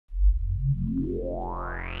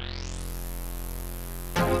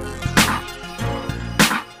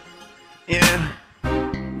Yeah.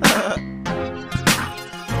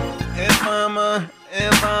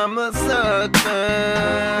 If I'm a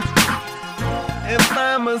sucker, if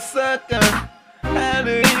I'm a sucker, how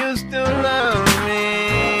do you still love me?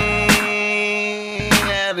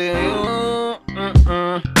 How do you?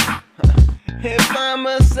 If I'm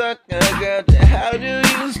a sucker, girl, how do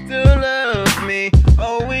you still love me?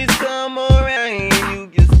 Always come around, you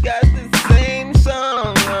just got the same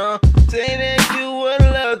song. Say that you were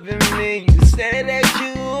loving me, you say that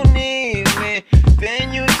you need me,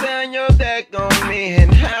 then you turn your back on me,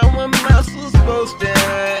 and how am I supposed to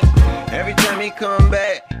act? Every time you come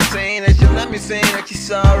back, saying that you love me, saying that you're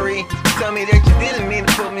sorry, tell me that you didn't mean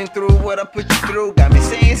to put me through what I put you through. Got me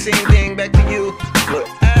saying same thing back to you, but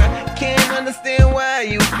I can't understand why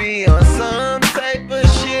you be on some type of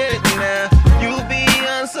shit now. You be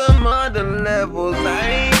on some other levels, I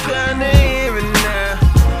ain't tryna hear it now.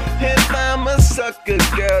 If I'm a sucker,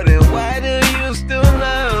 girl, then why do you still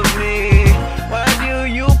love me? Why do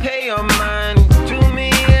you pay your mind to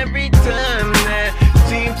me every time that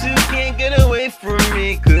seems you can't get away from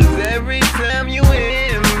me? Cause every time you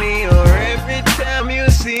hear me or every time you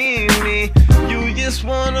see me, you just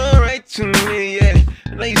wanna write to me, yeah.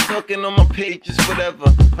 I know you stalking on my pages,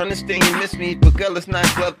 whatever. Understand you miss me, but girl, it's not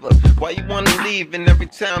clever. Why you wanna leave, and every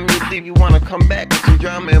time you leave, you wanna come back with some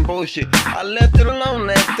drama and bullshit. I left it alone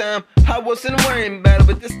last time, I wasn't worrying about it,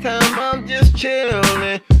 but this time I'm just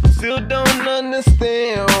chilling. Still don't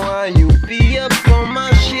understand why you be up on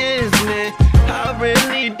my shiznit. I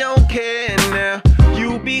really don't care now.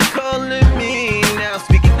 You be calling me now,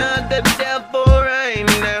 speaking of the devil right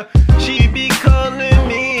now. She be calling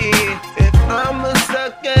me. If I'm a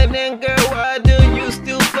sucker, then girl, why do you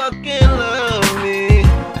still fucking love me?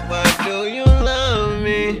 Why do you love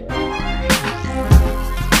me?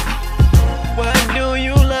 Why do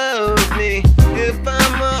you love me? If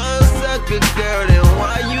I'm a sucker, girl, then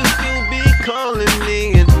why you still be calling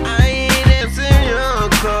me? And I ain't answering your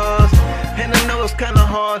calls. And I know it's kinda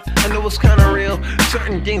hard, I know it's kinda real.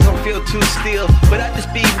 Certain things don't feel too still, but I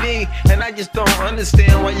just be me, and I just don't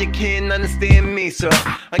understand why you can't understand me. So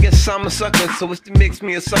I guess I'm a sucker, so it makes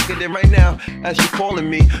me a sucker. Then right now, as you're calling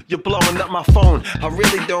me, you're blowing up my phone. I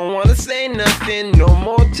really don't wanna say nothing no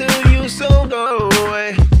more to you, so go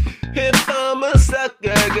away. If I'm a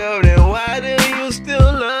sucker, girl, then why do you still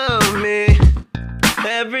love me?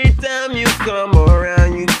 Every time you come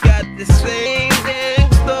around, you got the same damn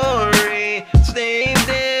story, same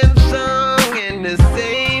damn song, and the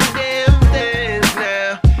same damn dance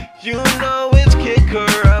now. You know it's kick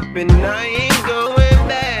her up, and I ain't going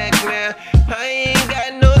back now. I ain't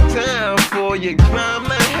got no time for your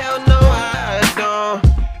drama, hell no I don't.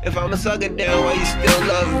 If I'm a sucker, then why you still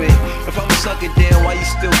love me? If I'm a sucker, then why you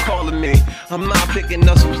still calling me? I'm not picking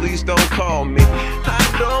up, so please don't call me. I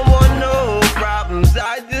don't want no problems,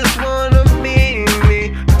 I just wanna be me.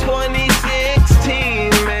 2016,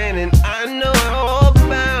 man, and I know all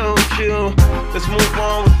about you. Let's move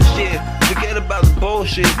on with the shit, forget about the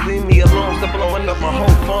bullshit. Leave me alone, stop blowing up my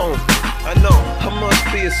whole phone. I know I must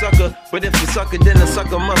be a sucker, but if a sucker, then a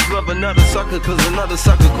sucker must love another sucker. Cause another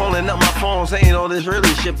sucker calling up my phone saying all this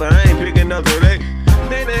really shit, but I ain't picking up today.